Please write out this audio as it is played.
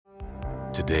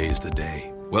Today is the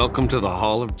day. Welcome to the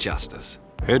Hall of Justice.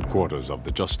 Headquarters of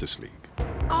the Justice League.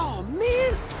 Oh,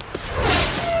 man!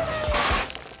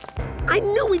 I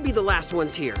knew we'd be the last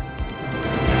ones here.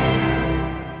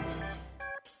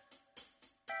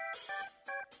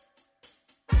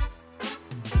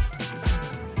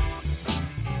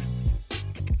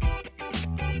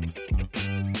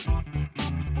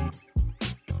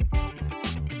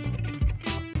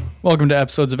 Welcome to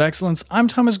Episodes of Excellence. I'm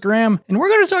Thomas Graham, and we're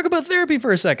going to talk about therapy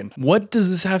for a second. What does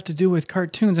this have to do with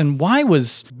cartoons, and why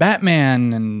was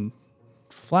Batman and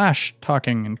Flash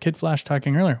talking and Kid Flash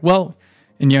talking earlier? Well,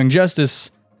 in Young Justice,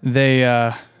 they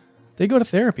go to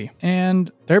therapy,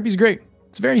 and therapy's great.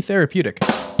 It's very therapeutic.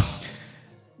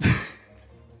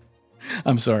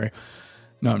 I'm sorry.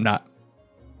 No, I'm not.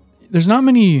 There's not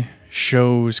many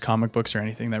shows, comic books, or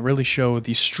anything that really show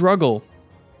the struggle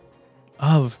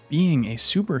of being a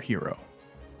superhero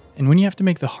and when you have to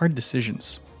make the hard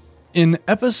decisions. In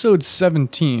episode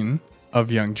 17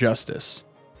 of Young Justice,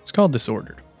 it's called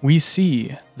Disordered, we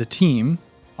see the team,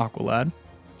 Aqualad,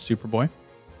 Superboy,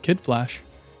 Kid Flash,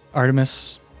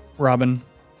 Artemis, Robin,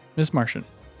 Miss Martian,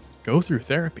 go through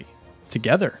therapy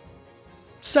together.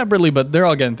 Separately, but they're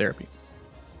all getting therapy.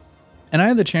 And I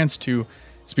had the chance to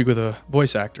speak with a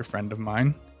voice actor friend of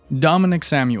mine, Dominic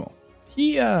Samuel.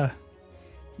 He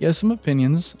has some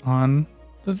opinions on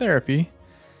the therapy,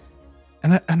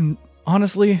 and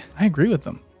honestly, I agree with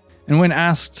them. And when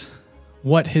asked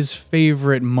what his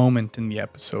favorite moment in the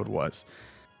episode was,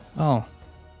 we'll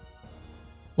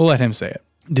let him say it.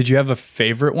 Did you have a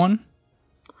favorite one?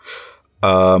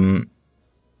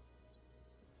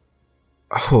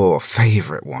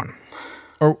 Favorite one.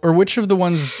 Or which of the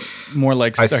ones more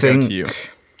like stuck out to you?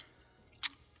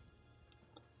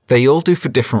 They all do for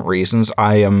different reasons.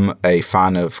 I am a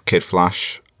fan of Kid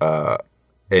Flash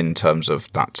in terms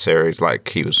of that series. Like,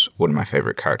 he was one of my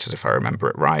favorite characters, if I remember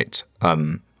it right.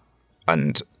 And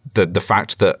the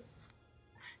fact that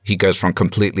he goes from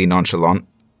completely nonchalant,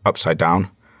 upside down,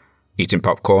 eating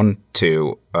popcorn,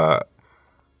 to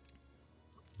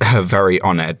very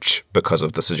on edge because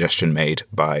of the suggestion made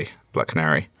by Black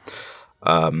Canary,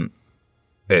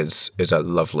 is a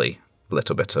lovely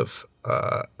little bit of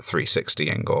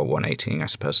 360ing or 180ing, I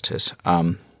suppose it is,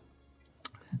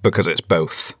 because it's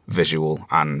both visual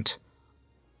and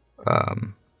I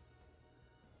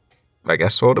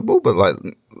guess audible, but like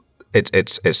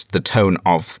it's the tone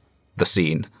of the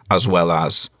scene as well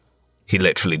as he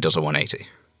literally does a 180.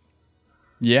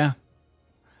 Yeah.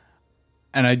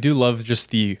 And I do love just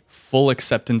the full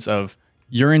acceptance of,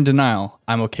 you're in denial,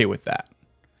 I'm okay with that.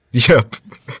 Yep.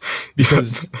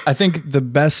 Because I think the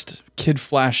best Kid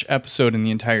Flash episode in the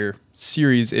entire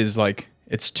series is like,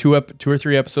 it's two or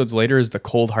three episodes later is the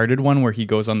Cold Hearted one where he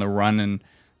goes on the run and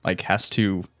like has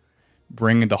to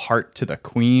bring the heart to the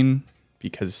queen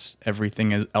because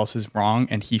everything else is wrong,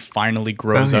 and he finally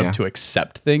grows up to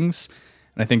accept things.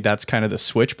 And I think that's kind of the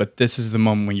switch, but this is the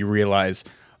moment when you realize,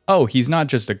 oh, he's not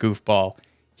just a goofball,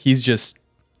 he's just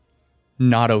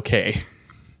not okay.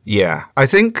 Yeah, I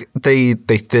think they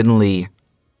thinly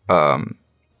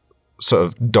sort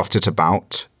of dot it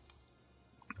about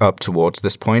up towards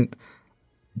this point.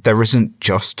 There isn't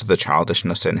just the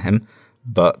childishness in him,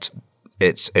 but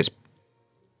it's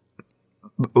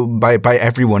by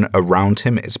everyone around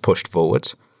him, it's pushed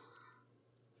forwards.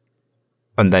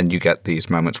 And then you get these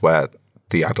moments where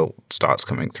the adult starts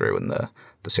coming through and the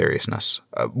seriousness,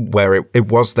 where it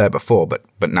was there before, but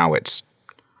now it's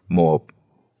more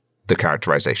the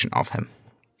characterization of him.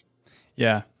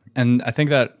 Yeah, and I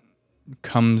think that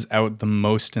comes out the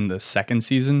most in the second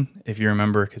season, if you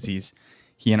remember, because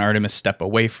he and Artemis step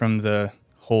away from the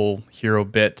whole hero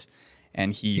bit,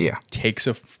 and he takes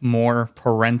a more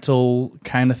parental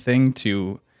kind of thing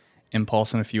to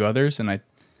Impulse and a few others, and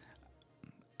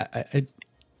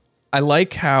I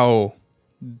like how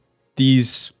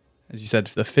these, as you said,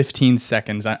 the 15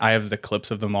 seconds, I have the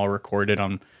clips of them all recorded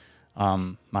on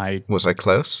my... Was I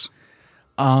close?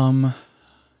 I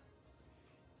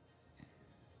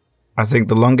think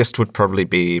the longest would probably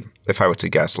be, if I were to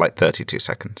guess, like 32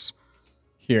 seconds.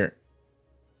 Here.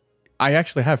 I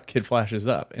actually have Kid Flashes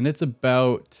up, and it's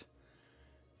about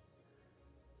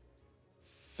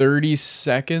 30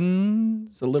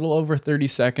 seconds, a little over 30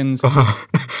 seconds.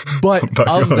 But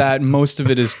of that, most of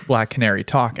it is Black Canary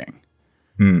talking.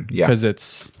 Yeah. Because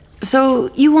it's...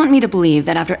 So you want me to believe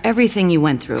that after everything you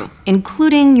went through,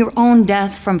 including your own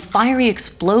death from fiery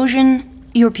explosion,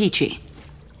 you're peachy?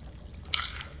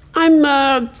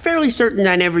 I'm fairly certain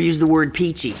I never used the word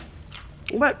peachy.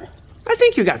 But I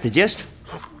think you got the gist.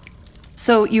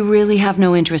 So you really have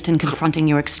no interest in confronting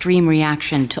your extreme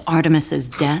reaction to Artemis's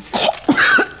death?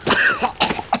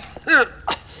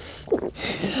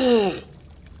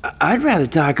 I'd rather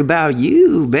talk about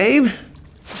you, babe.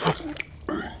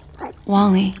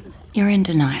 Wally, you're in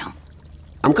denial.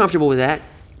 I'm comfortable with that.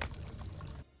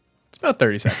 It's about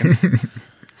 30 seconds.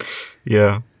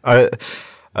 Yeah, I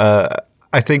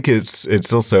think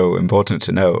it's also important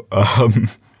to note,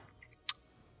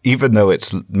 even though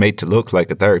it's made to look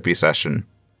like a therapy session,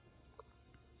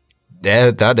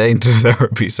 that ain't a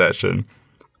therapy session.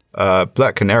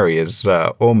 Black Canary is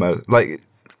almost like,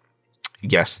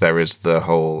 yes, there is the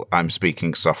whole I'm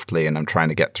speaking softly and I'm trying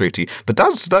to get through to you, but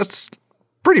that's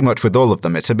pretty much with all of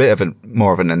them. It's a bit of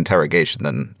more of an interrogation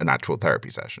than an actual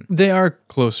therapy session. They are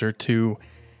closer to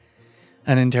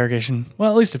an interrogation.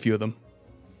 Well, at least a few of them.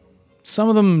 Some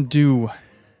of them do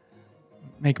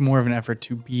make more of an effort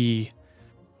to be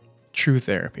true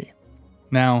therapy.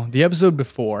 Now, the episode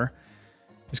before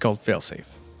is called Failsafe.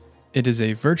 It is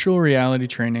a virtual reality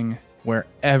training where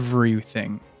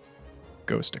everything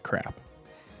goes to crap.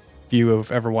 If you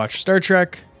have ever watched Star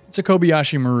Trek, it's a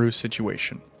Kobayashi Maru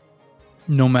situation.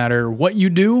 No matter what you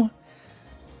do,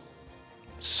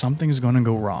 something's going to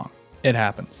go wrong. It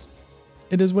happens.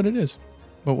 It is what it is.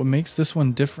 But what makes this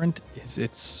one different is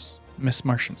it's Miss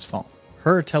Martian's fault.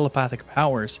 Her telepathic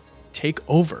powers take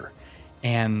over,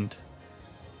 and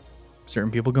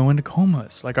certain people go into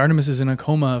comas. Like Artemis is in a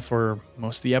coma for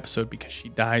most of the episode because she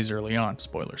dies early on.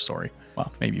 Spoiler, sorry.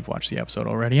 Well, maybe you've watched the episode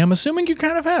already. I'm assuming you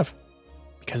kind of have.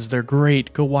 Because they're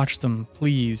great. Go watch them,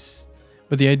 please.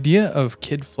 But the idea of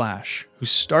Kid Flash, who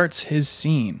starts his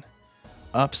scene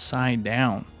upside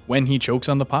down when he chokes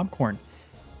on the popcorn,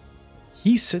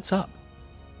 he sits up.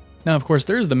 Now, of course,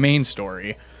 there's the main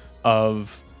story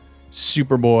of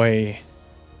Superboy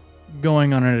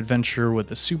going on an adventure with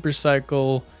the super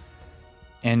cycle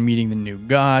and meeting the new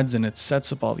gods, and it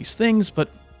sets up all these things. But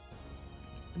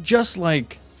just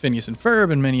like Phineas and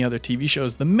Ferb and many other TV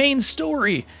shows, the main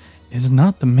story is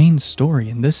not the main story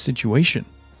in this situation.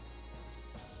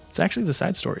 It's actually the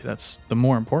side story that's the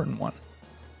more important one.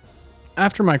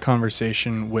 After my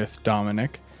conversation with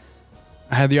Dominic,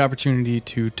 I had the opportunity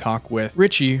to talk with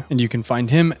Richie, and you can find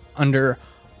him under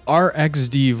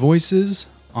RXD Voices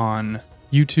on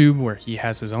YouTube, where he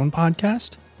has his own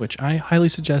podcast, which I highly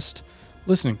suggest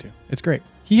listening to. It's great.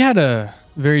 He had a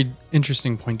very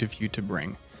interesting point of view to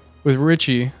bring. With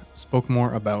Richie, spoke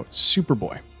more about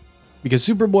Superboy, because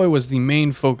Superboy was the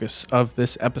main focus of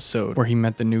this episode, where he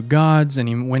met the new gods and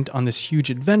he went on this huge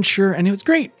adventure, and it was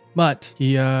great. But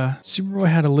Superboy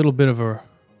had a little bit of a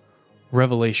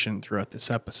revelation throughout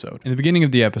this episode. In the beginning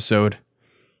of the episode,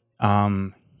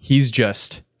 he's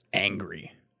just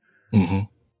angry. Mm-hmm.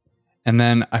 And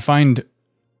then I find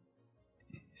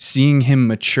seeing him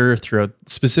mature throughout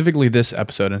specifically this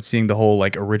episode and seeing the whole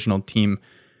like original team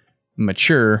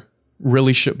mature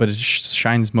really but it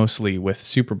shines mostly with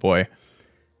Superboy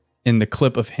in the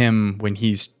clip of him when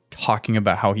he's talking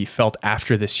about how he felt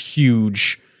after this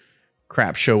huge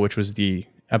crap show, which was the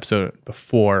episode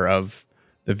before of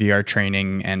the VR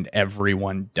training and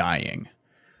everyone dying.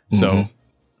 So I'm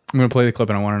going to play the clip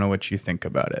and I want to know what you think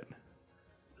about it.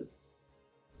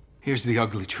 Here's the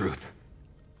ugly truth.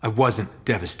 I wasn't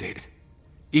devastated.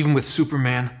 Even with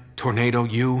Superman, Tornado,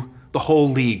 you, the whole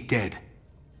league dead.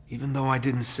 Even though I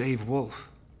didn't save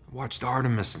Wolf, I watched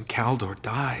Artemis and Kaldor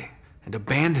die and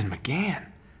abandon McGann.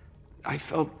 I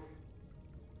felt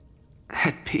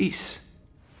at peace.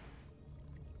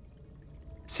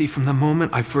 See, from the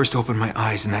moment I first opened my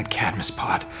eyes in that Cadmus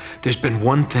pod, there's been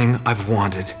one thing I've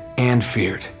wanted and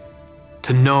feared.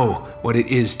 To know what it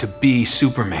is to be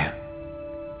Superman.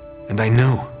 And I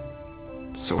knew.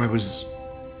 So I was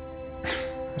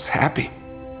happy.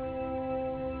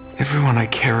 Everyone I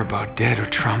care about dead or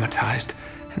traumatized,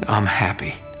 and I'm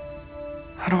happy.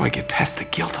 How do I get past the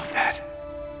guilt of that?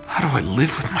 How do I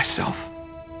live with myself?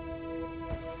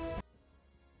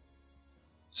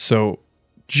 So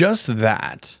just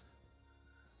that.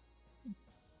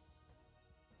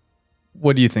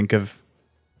 What do you think of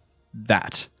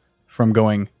that? From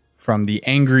going from the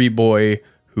angry boy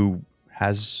who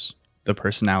has the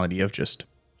personality of just,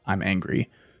 I'm angry,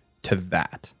 to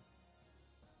that.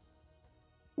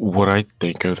 What I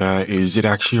think of that is it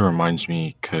actually reminds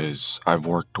me because I've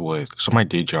worked with, so my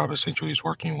day job essentially is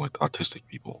working with autistic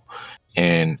people,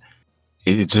 and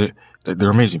they're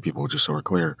amazing people, just so we're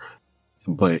clear,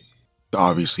 but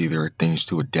obviously there are things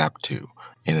to adapt to,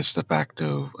 and it's the fact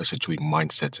of essentially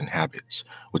mindsets and habits,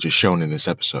 which is shown in this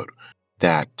episode,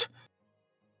 that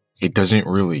it doesn't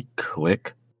really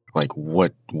click, like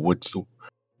what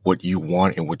you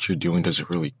want and what you're doing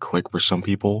doesn't really click for some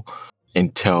people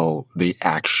until they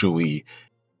actually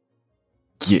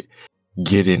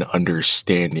get an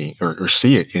understanding or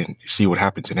see it and see what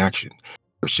happens in action.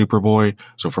 For Superboy,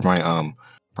 so for my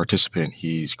participant.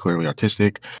 He's clearly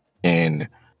autistic, and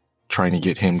trying to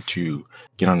get him to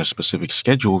get on a specific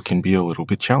schedule can be a little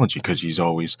bit challenging because he's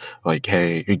always like,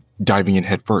 hey, diving in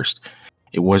head first.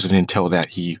 It wasn't until that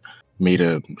he made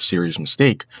a serious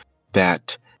mistake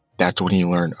that's when he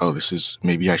learned, oh,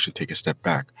 maybe I should take a step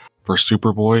back. For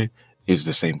Superboy is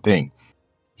the same thing.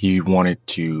 He wanted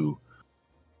to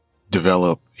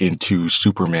develop into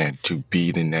Superman, to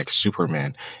be the next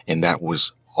Superman, and that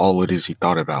was all it is he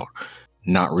thought about,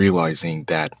 not realizing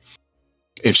that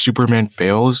if Superman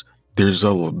fails, there's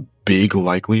a big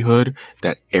likelihood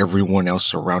that everyone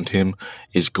else around him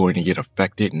is going to get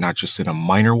affected, not just in a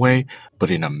minor way,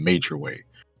 but in a major way.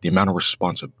 The amount of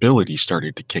responsibility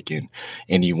started to kick in,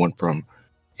 and he went from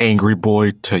angry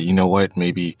boy to, you know what,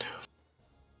 maybe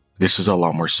this is a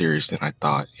lot more serious than I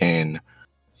thought. And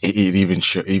it even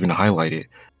highlighted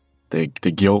the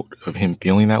guilt of him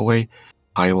feeling that way,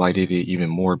 highlighted it even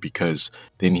more, because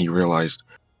then he realized,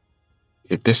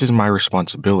 if this is my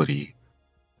responsibility,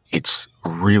 it's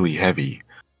really heavy.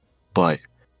 But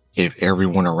if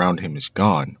everyone around him is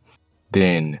gone,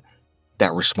 then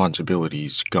that responsibility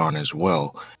is gone as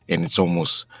well. And it's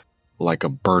almost like a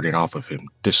burden off of him,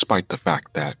 despite the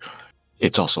fact that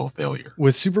it's also a failure.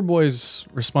 With Superboy's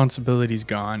responsibilities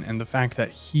gone and the fact that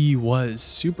he was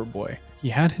Superboy, he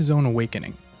had his own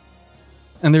awakening.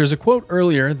 And there's a quote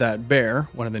earlier that Bear,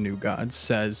 one of the new gods,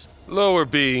 says, "Lower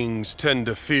beings tend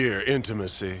to fear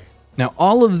intimacy." Now,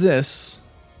 all of this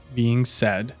being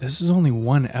said, this is only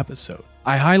one episode.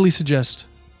 I highly suggest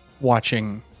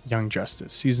watching Young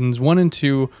Justice. Seasons 1 and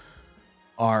 2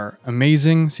 are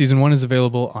amazing. Season 1 is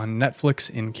available on Netflix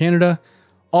in Canada.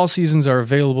 All seasons are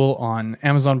available on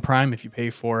Amazon Prime if you pay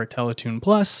for Teletoon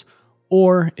Plus,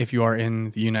 or if you are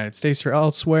in the United States or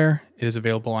elsewhere, it is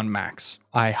available on Max.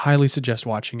 I highly suggest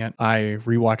watching it. I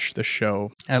rewatch the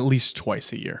show at least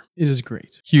twice a year. It is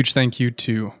great. Huge thank you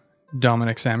to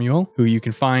Dominic Samuel, who you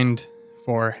can find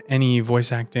for any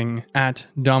voice acting at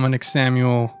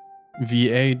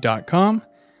DominicSamuelVA.com.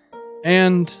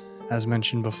 And as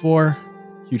mentioned before,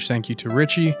 huge thank you to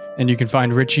Richie, and you can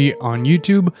find Richie on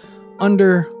YouTube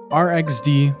under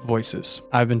RXD Voices.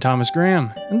 I've been Thomas Graham,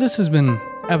 and this has been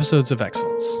Episodes of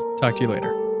Excellence. Talk to you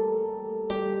later.